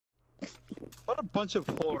What a bunch of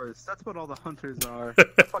whores. That's what all the hunters are.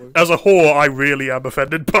 As a whore, I really am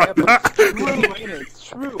offended by that. True, ain't it? It's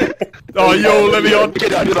true. Oh, yo, let me on.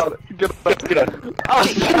 Get on.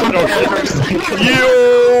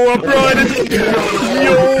 Yo, I'm riding.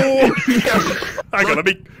 Yo. Hang on, let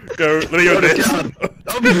me go. Let me go this.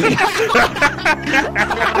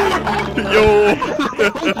 Yo.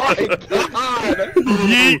 Oh my god!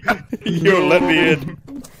 Yeet. Yo, let me in.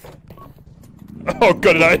 Oh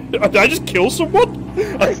god, did I just kill someone?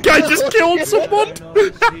 I just killed someone!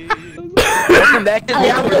 Welcome back to the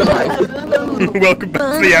afterlife! Welcome back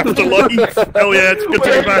to the afterlife! Hell yeah, it's good to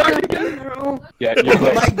be back! Yeah, oh my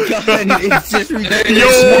god, it's just Yo!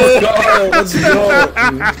 Let's go!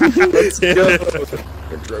 Let's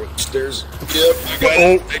go! Stairs. Yep, I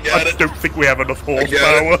got it. I don't think we have enough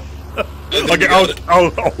horsepower. Okay, oh god, oh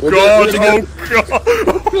god,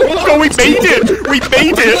 we made it! We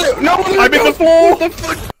made it! No, I'm in the floor!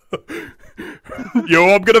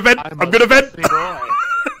 Yo, I'm gonna vent! I'm gonna vent!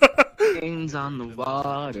 Things on the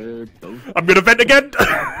water. I'm gonna vent again!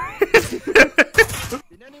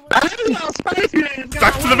 Back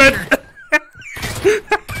to the vent!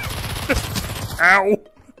 Ow!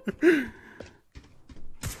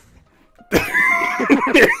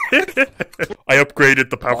 I upgraded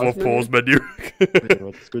the Pavlov pause menu.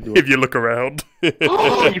 If you look around.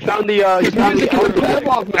 Oh, you found the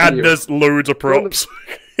Pavlov menu. And there's loads of props.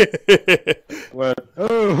 What?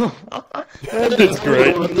 Oh, It's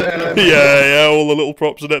great. Yeah, all the little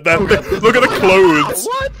props in it. Then, look at the clothes.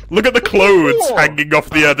 Look at the clothes hanging off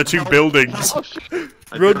the two buildings.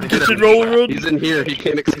 Run, kitchen roll, run. He's in here. He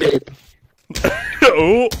can't escape.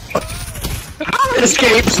 Oh.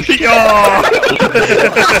 Escapes. Oh.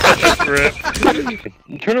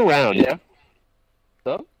 Turn around, yeah?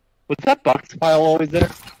 So? Was that box pile always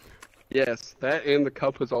there? Yes, that and the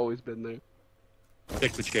cup has always been there.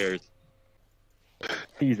 Pick the chairs.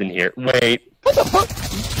 He's in here. Wait.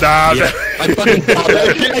 Nah, Yeah, I fucking saw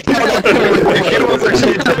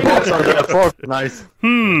that. Nice.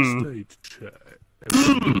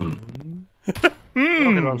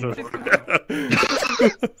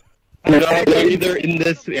 They're either in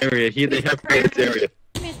this area. Here they have this area.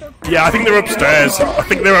 Yeah, I think they're upstairs. I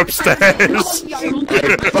think they're upstairs.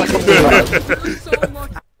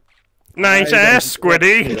 Nice ass,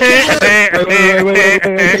 Squiddy.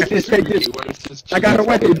 I got a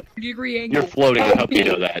weapon. Degree angle. You're floating. I hope you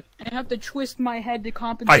know that. I have to twist my head to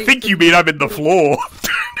compensate. I think you mean I'm in the floor.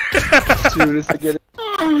 As soon as I get it.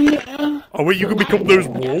 Oh yeah. Oh wait, you can become those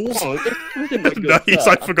walls? Nice,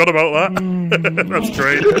 I forgot about that. That's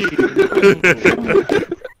great.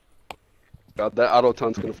 God, that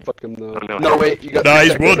autoton's gonna fuck him though. Oh, no. No, wait, you got. Nah, 2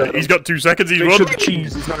 he's seconds. won. He's got 2 seconds. He's Make won. sure the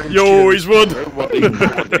cheese is not in Yo, he's won.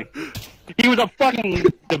 He was a fucking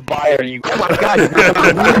divider, you. Oh my god!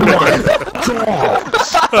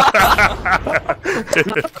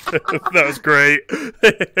 That was great.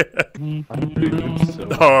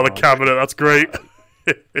 Oh, the cabinet. That's great.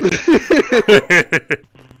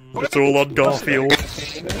 It's all on Garfield.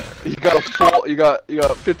 You got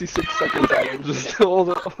 56 seconds at him. Just hold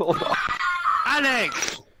on.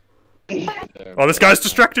 Alex! Oh, this guy's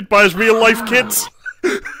distracted by his real life kids.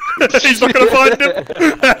 He's not gonna find him.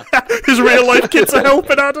 His real life kids are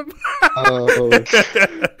helping Adam. Oh.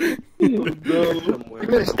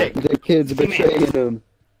 The kids betraying him.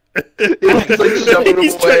 He's like shoving him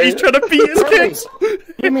away. He's trying to beat his kids.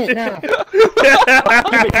 Give me it now.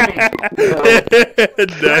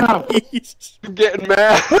 Nice. I'm getting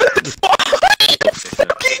mad.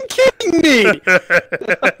 Fucking kidding me!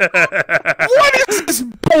 What is this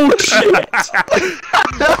bullshit?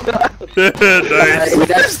 Nice.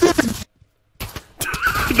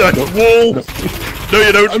 Nice wall. No,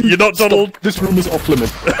 you don't. You're not Donald. This room is off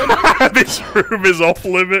limits. This room is off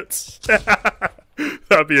limits.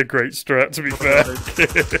 That'd be a great strat, to be fair.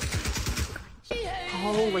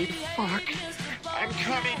 Holy fuck. I'm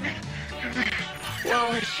coming.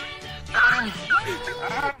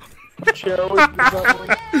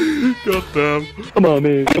 God damn. Come on,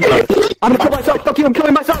 man. Come on. I'm gonna kill myself. Fuck you, I'm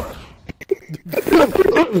killing myself.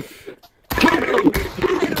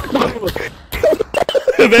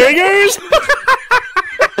 There he goes.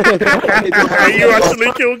 You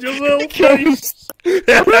actually killed yourself. Nice. Who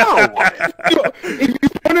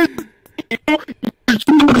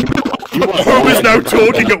is now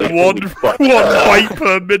talking at one byte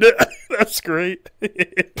per minute? That's great.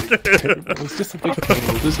 It's just a big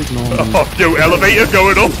thing. Just ignore me. Oh, yo, elevator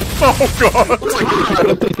going up. Oh god.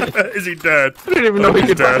 Is he dead? I didn't even know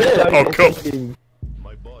he's dead. Oh, cool.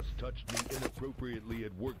 My boss touched me inappropriately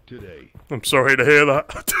at work today. I'm sorry to hear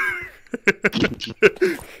that.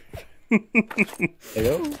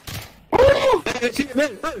 Hello?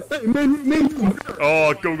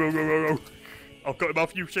 Oh, go, go, go, go, go. I've got him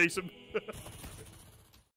off you, chase him.